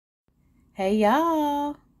Hey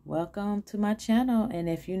y'all, welcome to my channel, and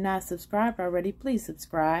if you're not subscribed already, please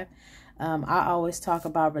subscribe. I always talk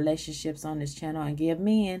about relationships on this channel and give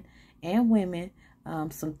men and women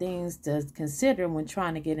some things to consider when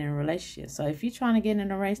trying to get in a relationship. So if you're trying to get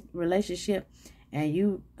in a relationship and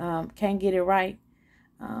you can't get it right,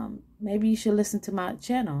 maybe you should listen to my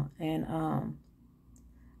channel. And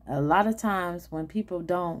a lot of times when people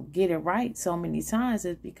don't get it right so many times,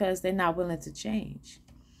 it's because they're not willing to change.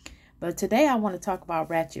 But today I want to talk about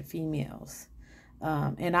ratchet females.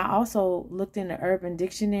 And I also looked in the Urban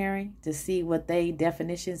Dictionary to see what they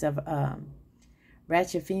definitions of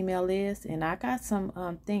ratchet female is. And I got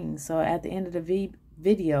some things. So at the end of the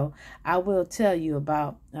video, I will tell you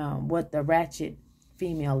about what the ratchet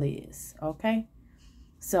female is. Okay?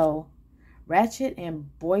 So ratchet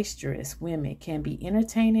and boisterous women can be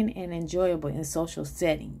entertaining and enjoyable in social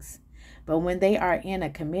settings. But when they are in a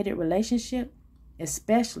committed relationship,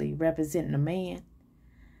 especially representing a man,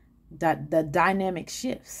 the dynamic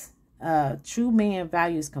shifts. True man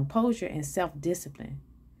values composure and self-discipline,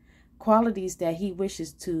 qualities that he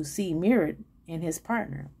wishes to see mirrored in his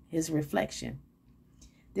partner, his reflection.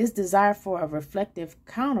 This desire for a reflective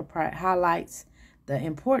counterpart highlights the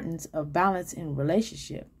importance of balance in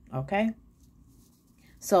relationship, okay?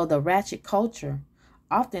 So the ratchet culture,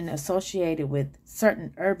 often associated with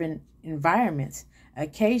certain urban environments,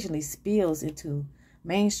 occasionally spills into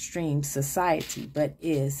mainstream society, but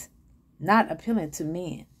is not appealing to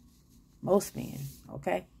men, most men,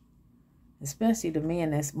 okay? Especially the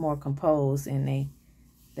men that's more composed and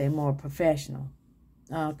they more professional,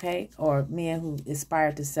 okay? Or men who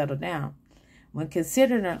aspire to settle down. When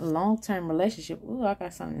considering a long-term relationship, ooh, I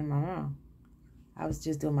got something in my mouth. I was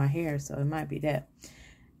just doing my hair, so it might be that.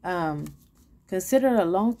 Consider a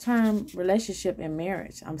long-term relationship in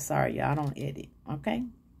marriage. I'm sorry, y'all, I don't edit, okay?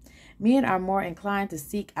 Men are more inclined to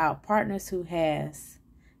seek out partners who has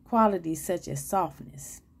qualities such as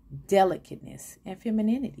softness, delicateness, and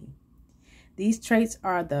femininity. These traits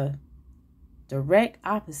are the direct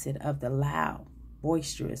opposite of the loud,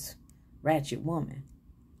 boisterous, ratchet woman.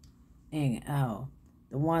 And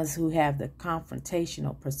the ones who have the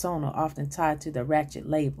confrontational persona often tied to the ratchet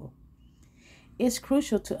label. It's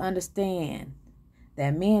crucial to understand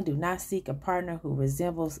that men do not seek a partner who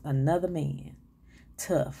resembles another man.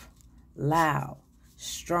 Tough, loud,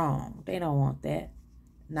 strong. They don't want that.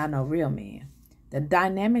 Not no real man. The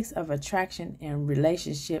dynamics of attraction and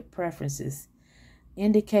relationship preferences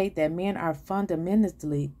indicate that men are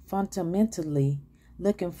fundamentally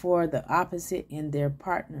looking for the opposite in their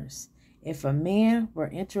partners. If a man were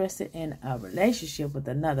interested in a relationship with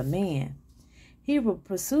another man, he would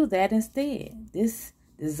pursue that instead. This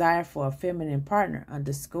desire for a feminine partner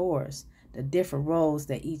underscores the different roles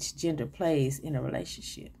that each gender plays in a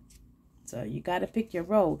relationship. So you got to pick your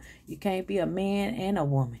role. You can't be a man and a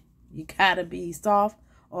woman. You got to be soft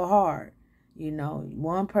or hard. You know,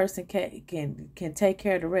 one person can take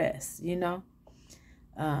care of the rest, you know.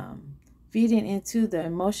 Feeding into the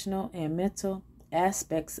emotional and mental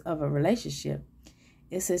aspects of a relationship,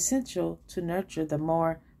 it's essential to nurture the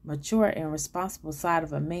more mature and responsible side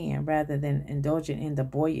of a man rather than indulging in the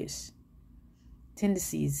boyish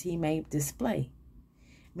tendencies he may display.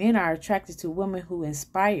 Men are attracted to women who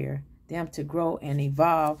inspire them to grow and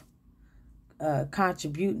evolve,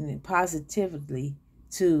 contributing positively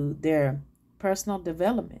to their personal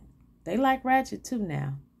development. They like ratchet too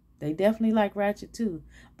now. They definitely like ratchet too,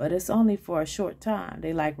 but it's only for a short time.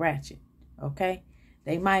 They like ratchet, okay?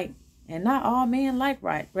 They might, and not all men like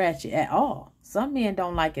ratchet at all. Some men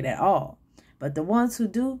don't like it at all. But the ones who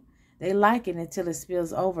do, they like it until it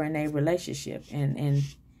spills over in their relationship and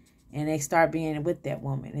they start being with that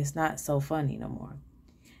woman. It's not so funny no more.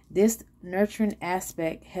 This nurturing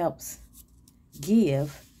aspect helps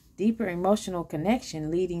give deeper emotional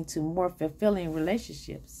connection, leading to more fulfilling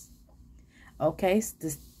relationships. Okay,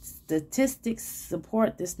 statistics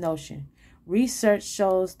support this notion. Research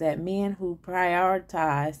shows that men who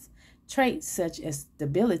prioritize traits such as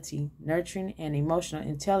stability, nurturing, and emotional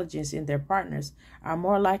intelligence in their partners are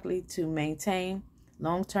more likely to maintain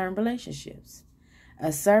long-term relationships.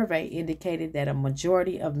 A survey indicated that a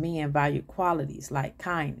majority of men value qualities like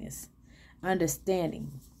kindness,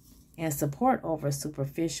 understanding, and support over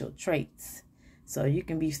superficial traits. So you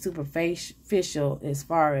can be superficial as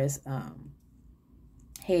far as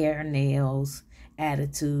hair, nails,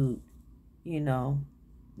 attitude, you know.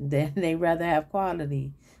 Then they rather have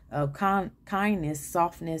quality of kindness,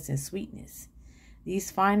 softness, and sweetness.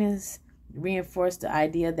 These findings reinforce the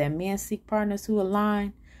idea that men seek partners who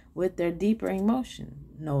align with their deeper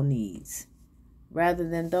emotional needs, rather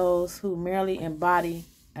than those who merely embody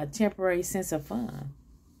a temporary sense of fun.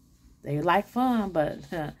 They like fun, but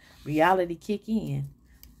reality kick in.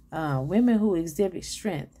 Women who exhibit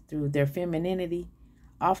strength through their femininity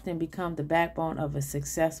often become the backbone of a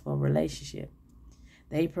successful relationship.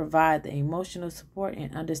 They provide the emotional support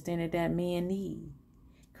and understanding that men need,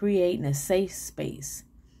 creating a safe space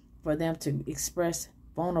for them to express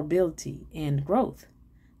vulnerability and growth.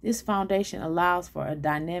 This foundation allows for a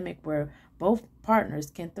dynamic where both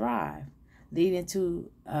partners can thrive, leading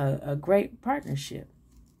to a great partnership.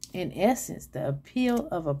 In essence, the appeal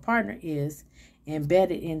of a partner is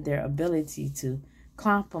embedded in their ability to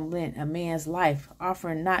complement a man's life,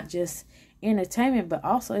 offering not just entertainment, but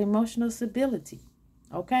also emotional stability.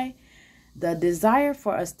 Okay? The desire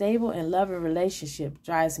for a stable and loving relationship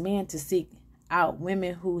drives men to seek out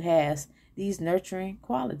women who has these nurturing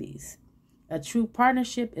qualities. A true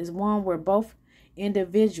partnership is one where both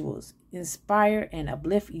individuals inspire and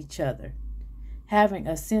uplift each other, having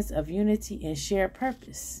a sense of unity and shared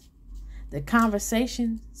purpose. The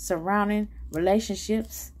conversation surrounding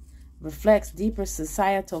relationships reflects deeper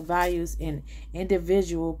societal values and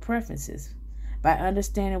individual preferences. By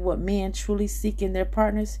understanding what men truly seek in their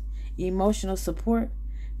partners, emotional support,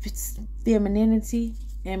 femininity,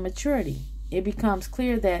 and maturity, it becomes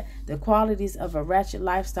clear that the qualities of a ratchet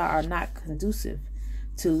lifestyle are not conducive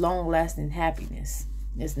to long-lasting happiness.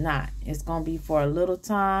 It's not. It's going to be for a little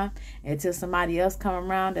time until somebody else come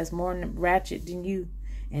around that's more ratchet than you.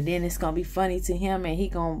 And then it's going to be funny to him and he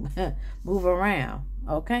going to move around.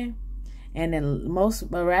 Okay? And then most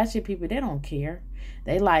ratchet people, they don't care.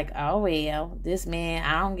 They like, oh, well, this man,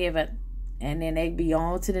 I don't give it. And then they be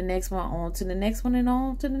on to the next one, on to the next one, and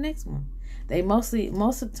on to the next one. They most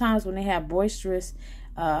of the times when they have boisterous,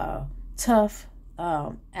 tough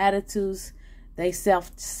attitudes, they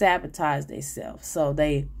self-sabotage themselves. So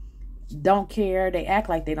they don't care. They act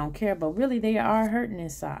like they don't care, but really they are hurting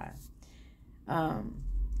inside.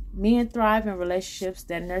 Men thrive in relationships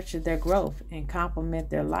that nurture their growth and complement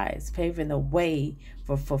their lives, paving the way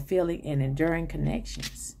for fulfilling and enduring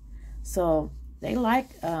connections. So they like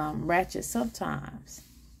Ratchet sometimes,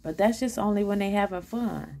 but that's just only when they having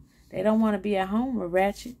fun. They don't want to be at home with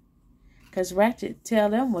Ratchet, because Ratchet tell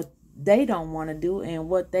them what they don't want to do and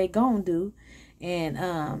what they gonna do. And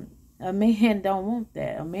a man don't want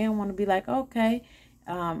that. A man want to be like, okay,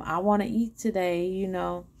 I want to eat today, you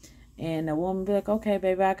know. And the woman be like, okay,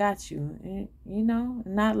 baby, I got you. And, you know,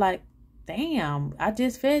 not like, damn, I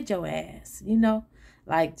just fed your ass, you know.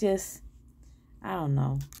 Like, just, I don't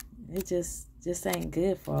know. It just ain't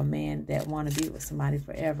good for a man that want to be with somebody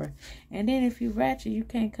forever. And then if you ratchet, you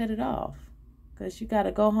can't cut it off, because you got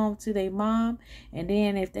to go home to their mom. And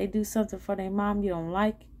then if they do something for their mom you don't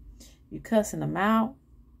like, you cussing them out.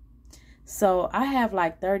 So I have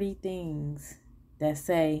like 30 things that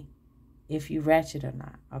say if you ratchet or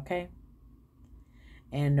not, okay?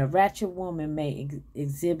 And the ratchet woman may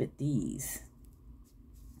exhibit these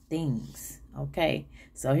things, okay?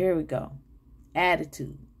 So here we go.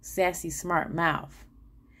 Attitude, sassy, smart mouth,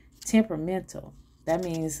 temperamental. That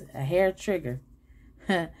means a hair trigger.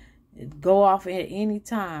 Go off at any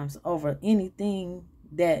times over anything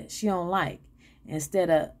that she don't like. Instead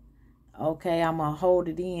of, okay, I'm going to hold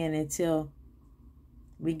it in until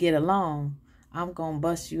we get along. I'm going to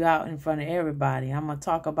bust you out in front of everybody. I'm going to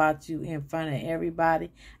talk about you in front of everybody.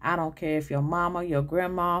 I don't care if your mama, your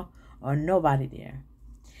grandma, or nobody there.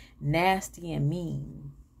 Nasty and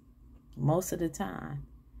mean most of the time.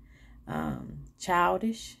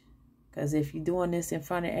 Childish, because if you're doing this in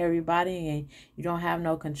front of everybody and you don't have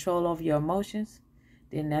no control over your emotions,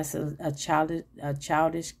 then that's a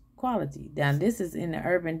childish quality. Now, this is in the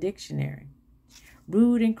Urban Dictionary.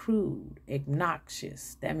 Rude and crude,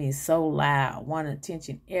 obnoxious. That means so loud, want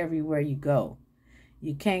attention everywhere you go.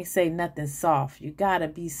 You can't say nothing soft. You gotta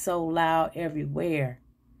be so loud everywhere.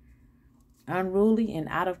 Unruly and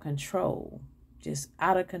out of control. Just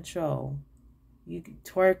out of control. You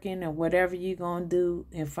twerking or whatever you gonna do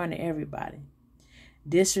in front of everybody.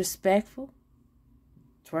 Disrespectful.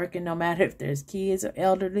 Twerking no matter if there's kids or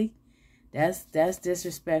elderly. That's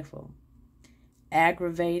disrespectful.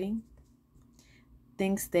 Aggravating.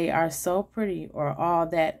 Thinks they are so pretty or all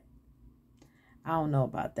that. I don't know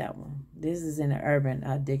about that one. This is in the Urban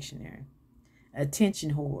Dictionary.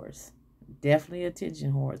 Attention whores. Definitely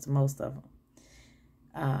attention whores, most of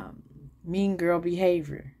them. Mean girl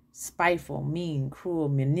behavior. Spiteful, mean, cruel,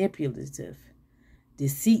 manipulative,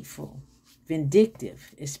 deceitful,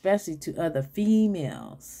 vindictive, especially to other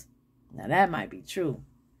females. Now that might be true,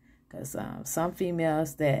 because some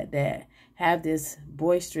females that have this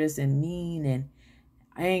boisterous and mean and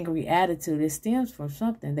angry attitude, it stems from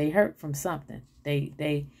something. They hurt from something.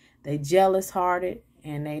 They jealous hearted,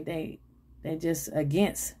 and they They're just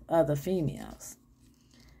against other females.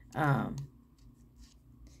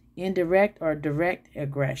 Indirect or direct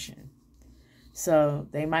aggression. So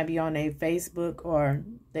they might be on their Facebook, or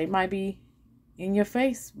they might be in your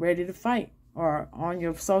face ready to fight, or on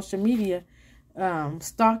your social media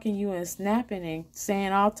stalking you and snapping and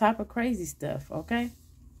saying all type of crazy stuff. Okay,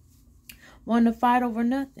 wanting to fight over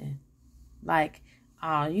nothing. Like,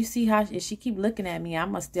 you see how if she keep looking at me, I'm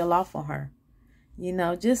gonna steal off on her. You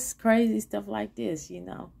know, just crazy stuff like this. You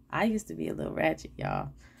know, I used to be a little ratchet, y'all.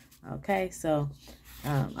 Okay, so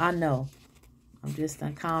I know I'm just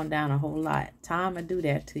gonna calm down a whole lot. Time to do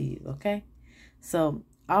that to you. Okay, so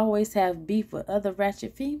I always have beef with other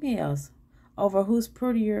ratchet females over who's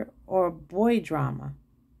prettier, or boy drama.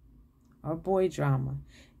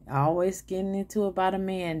 Always getting into about a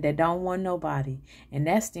man that don't want nobody. And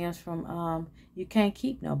that stems from you can't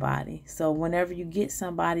keep nobody. So whenever you get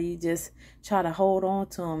somebody, you just try to hold on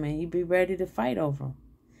to them, and you be ready to fight over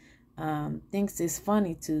them. Thinks it's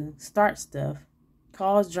funny to start stuff,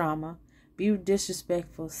 cause drama, be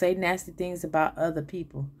disrespectful, say nasty things about other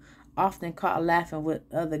people, often caught laughing with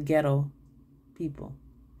other ghetto people.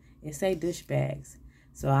 It say douchebags.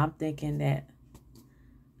 So I'm thinking that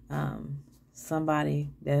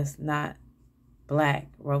somebody that's not black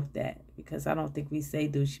wrote that, because I don't think we say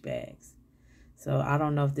douchebags. So I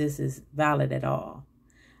don't know if this is valid at all.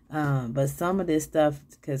 But some of this stuff,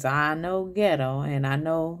 because I know ghetto and I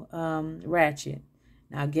know ratchet.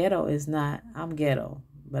 Now ghetto is not, I'm ghetto,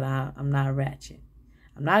 but I'm not ratchet.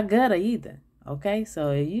 I'm not gutter either. Okay,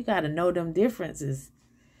 so you got to know them differences.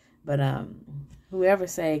 But whoever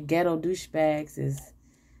say ghetto douchebags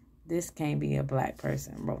this can't be a black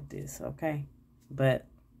person wrote this, okay? But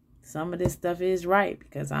some of this stuff is right,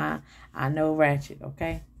 because I know ratchet,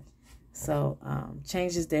 okay? So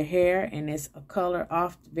changes their hair and its color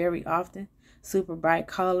very often, super bright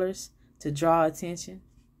colors to draw attention.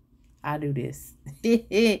 I do this.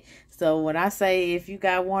 So when I say if you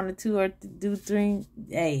got one or two or do three,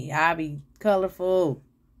 hey, I be colorful,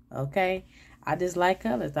 okay? I just like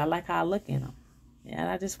colors. I like how I look in them, and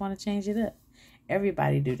I just want to change it up.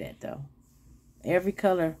 Everybody do that though. Every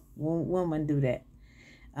color woman do that.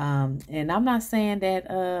 And I'm not saying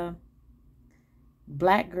that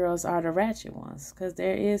black girls are the ratchet ones, because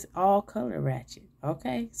there is all color ratchet.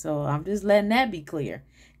 Okay, so I'm just letting that be clear,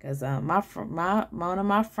 because one of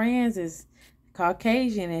my friends is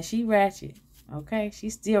Caucasian and she ratchet. Okay,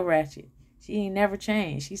 she's still ratchet. She ain't never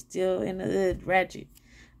changed. She's still in the hood ratchet.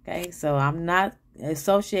 Okay, so I'm not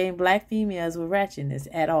associating black females with ratchetness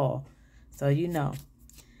at all. So you know.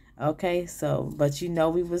 Okay, so but you know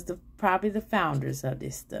we was probably the founders of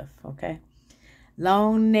this stuff. Okay.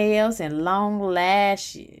 Long nails and long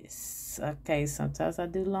lashes. Okay, sometimes I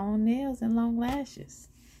do long nails and long lashes.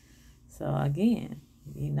 So again,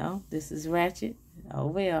 you know, this is ratchet. Oh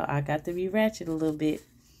well, I got to be ratchet a little bit.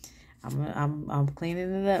 I'm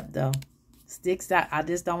cleaning it up though. Sticks out. I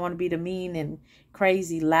just don't want to be the mean and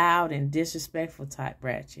crazy, loud and disrespectful type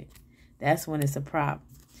ratchet. That's when it's a problem.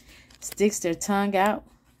 Sticks their tongue out,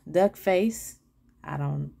 duck face. I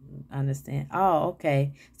don't understand. Oh,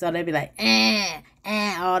 okay. So they be like,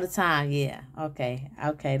 all the time. Yeah. Okay.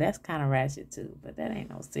 That's kind of ratchet too, but that ain't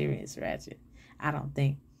no serious ratchet, I don't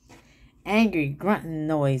think. Angry grunting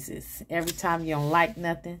noises every time you don't like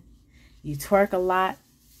nothing. You twerk a lot.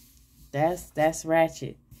 That's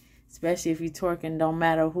ratchet, especially if you twerking. Don't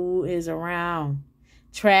matter who is around.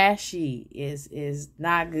 Trashy is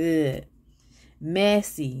not good.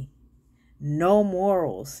 Messy. No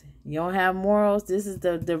morals. You don't have morals. This is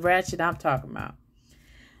the ratchet I'm talking about.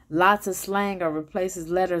 Lots of slang or replaces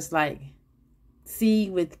letters like C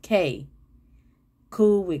with K.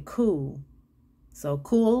 Cool with cool. So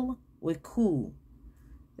cool with cool.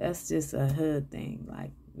 That's just a hood thing. Like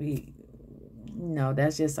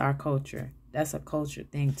that's just our culture. That's a culture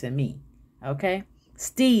thing to me. Okay?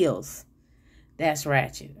 Steals. That's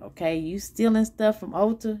ratchet. Okay? You stealing stuff from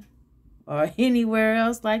Ulta or anywhere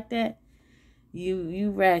else like that,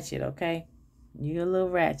 you ratchet, okay? You a little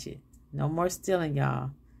ratchet. No more stealing,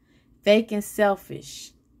 y'all. Fake and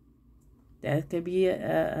selfish. That could be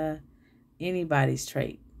anybody's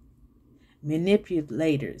trait.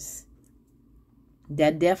 Manipulators.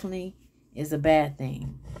 That definitely is a bad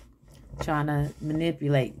thing. Trying to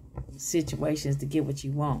manipulate situations to get what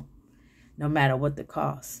you want, no matter what the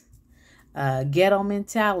cost. Ghetto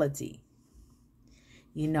mentality.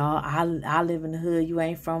 You know, I live in the hood. You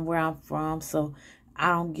ain't from where I'm from, so I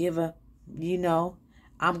don't give a,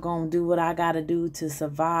 I'm going to do what I got to do to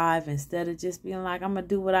survive, instead of just being like, I'm going to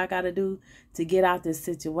do what I got to do to get out this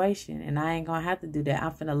situation, and I ain't going to have to do that.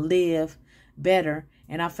 I'm finna live better,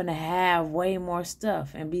 and I'm finna have way more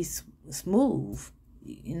stuff and be smooth,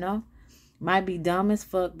 you know. Might be dumb as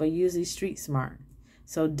fuck, but usually street smart.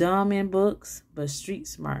 So dumb in books, but street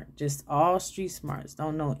smart. Just all street smarts.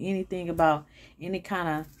 Don't know anything about any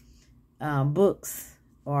kind of books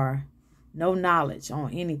or no knowledge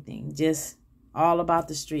on anything. Just all about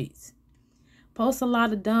the streets. Post a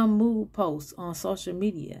lot of dumb mood posts on social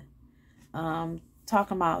media.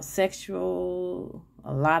 Talking about sexual.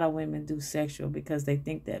 A lot of women do sexual because they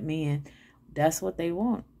think that men, that's what they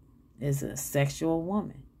want, is a sexual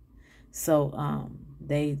woman. So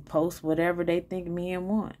they post whatever they think men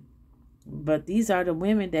want. But these are the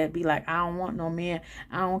women that be like, I don't want no man.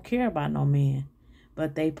 I don't care about no man.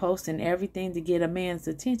 But they posting everything to get a man's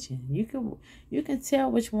attention. You can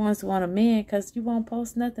tell which ones want a man because you won't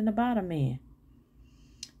post nothing about a man.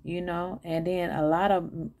 You know, and then a lot of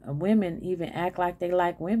women even act like they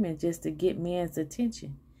like women just to get men's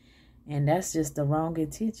attention. And that's just the wrong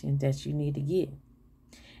attention that you need to get.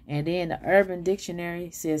 And then the Urban Dictionary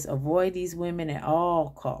says avoid these women at all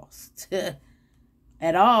costs.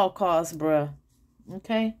 At all costs, bruh.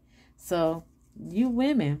 Okay? So, you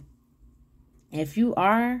women, if you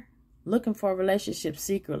are looking for a relationship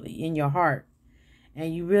secretly in your heart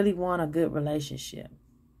and you really want a good relationship,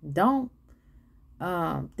 don't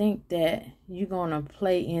think that you're going to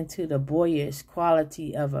play into the boyish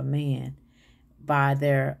quality of a man by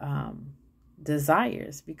their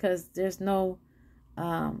desires, because there's no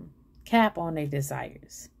cap on their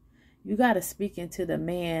desires. You got to speak into the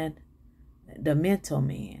man, the mental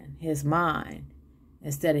man, his mind,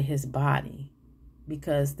 instead of his body,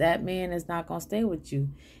 because that man is not going to stay with you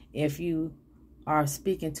if you are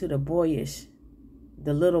speaking to the boyish,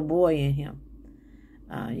 the little boy in him.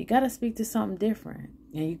 You got to speak to something different,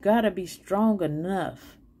 and you got to be strong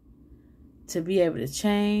enough to be able to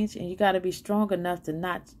change, and you got to be strong enough to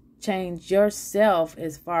not change yourself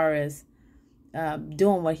as far as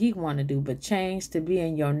doing what he want to do, but change to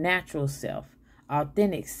being your natural self,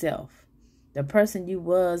 authentic self, the person you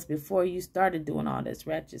was before you started doing all this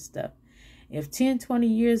ratchet stuff. If 10, 20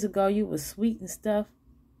 years ago you was sweet and stuff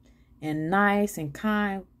and nice and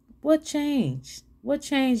kind, what changed? What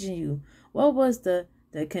changed in you? What was the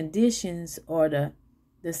conditions or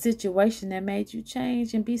the situation that made you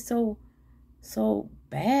change and be so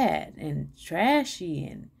bad and trashy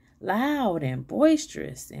and loud and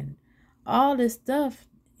boisterous and all this stuff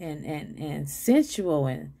and sensual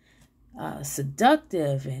and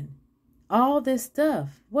seductive and all this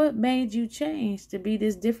stuff? What made you change to be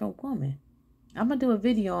this different woman? I'm going to do a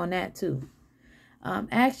video on that too.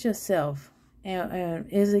 Ask yourself,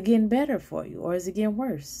 is it getting better for you or is it getting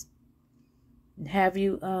worse? Have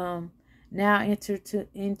you now entered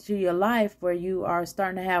into your life where you are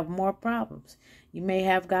starting to have more problems? You may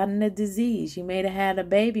have gotten a disease. You may have had a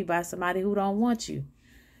baby by somebody who don't want you.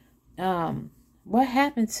 What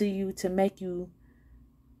happened to you to make you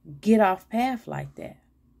get off path like that?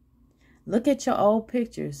 Look at your old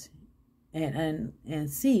pictures and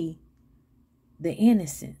see the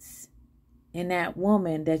innocence in that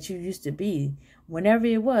woman that you used to be. Whenever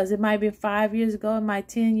it was, it might be 5 years ago, it might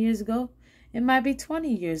 10 years ago, it might be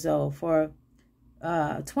 20 years old for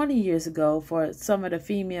 20 years ago for some of the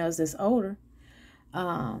females that's older.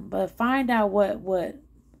 But find out what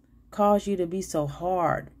caused you to be so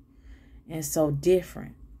hard and so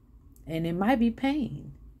different. And it might be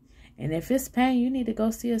pain. And if it's pain, you need to go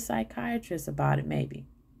see a psychiatrist about it maybe.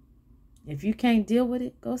 If you can't deal with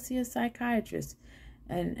it, go see a psychiatrist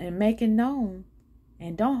and make it known.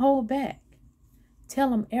 And don't hold back. Tell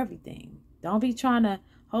them everything. Don't be trying to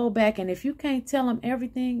hold back. And if you can't tell them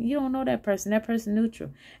everything, you don't know that person. That person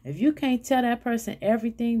neutral. If you can't tell that person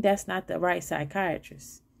everything, that's not the right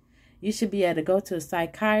psychiatrist. You should be able to go to a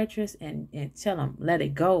psychiatrist and tell them, let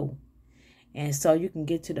it go. And so you can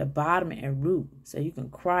get to the bottom and root. So you can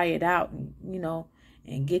cry it out and,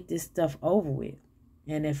 and get this stuff over with.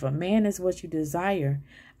 And if a man is what you desire,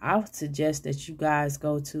 I would suggest that you guys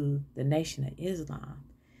go to the Nation of Islam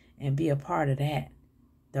and be a part of that.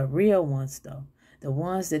 The real ones, though. The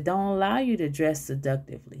ones that don't allow you to dress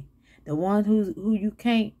seductively. The one who you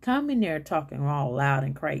can't come in there talking all loud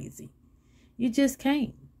and crazy. You just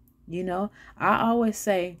can't. I always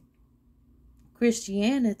say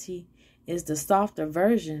Christianity is the softer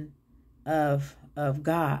version of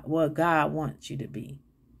God, what God wants you to be.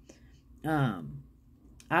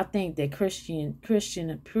 I think that Christian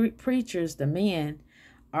preachers, the men,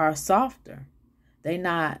 are softer. They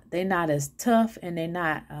not as tough, and they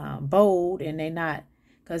not bold, and they not,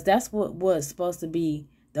 because that's what was supposed to be,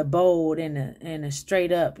 the bold and the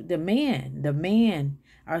straight up. The men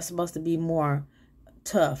are supposed to be more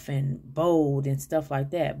tough and bold and stuff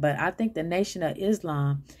like that. But I think the Nation of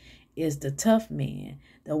Islam is the tough men,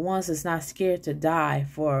 the ones that's not scared to die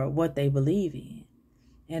for what they believe in.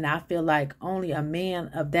 And I feel like only a man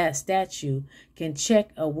of that stature can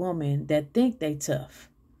check a woman that think they tough.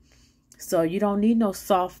 So you don't need no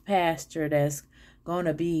soft pastor that's going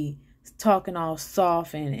to be talking all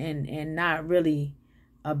soft and not really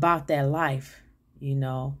about that life, you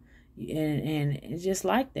know. And it's just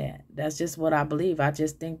like that. That's just what I believe. I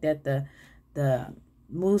just think that the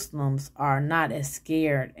Muslims are not as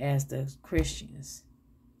scared as the Christians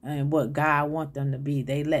and what God wants them to be.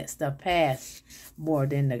 They let stuff pass more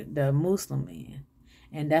than the Muslim man.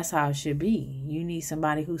 And that's how it should be. You need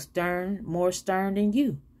somebody who's stern, more stern than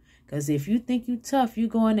you. Because if you think you tough, you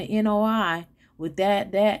go into NOI with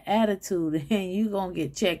that attitude and you going to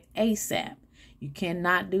get checked ASAP. You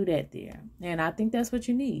cannot do that there. And I think that's what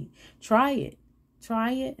you need. Try it.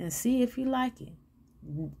 Try it and see if you like it.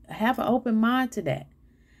 Have an open mind to that.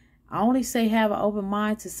 I only say have an open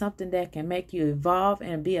mind to something that can make you evolve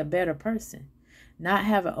and be a better person. Not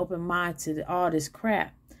have an open mind to all this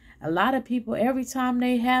crap. A lot of people, every time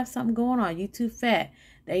they have something going on, you too fat,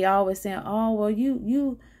 they always saying, oh, well,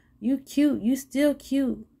 you cute. You still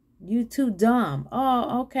cute. You too dumb.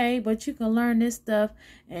 Oh, okay. But you can learn this stuff.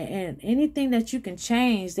 And anything that you can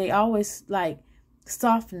change, they always like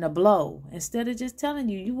soften the blow. Instead of just telling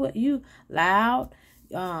you loud.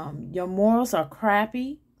 Your morals are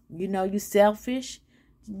crappy. You know, you selfish.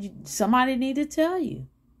 Somebody need to tell you.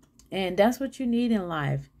 And that's what you need in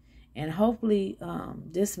life. And hopefully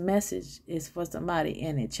this message is for somebody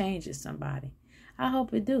and it changes somebody. I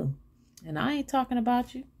hope it do. And I ain't talking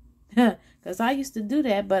about you. Because I used to do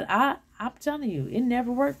that. But I'm telling you, it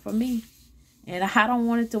never worked for me. And I don't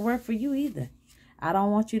want it to work for you either. I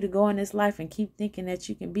don't want you to go in this life and keep thinking that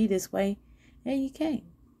you can be this way. And you can't.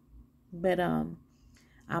 But I'm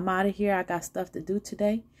out of here. I got stuff to do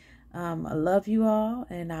today. I love you all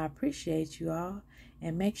and I appreciate you all.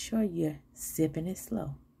 And make sure you're sipping it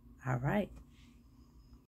slow. All right.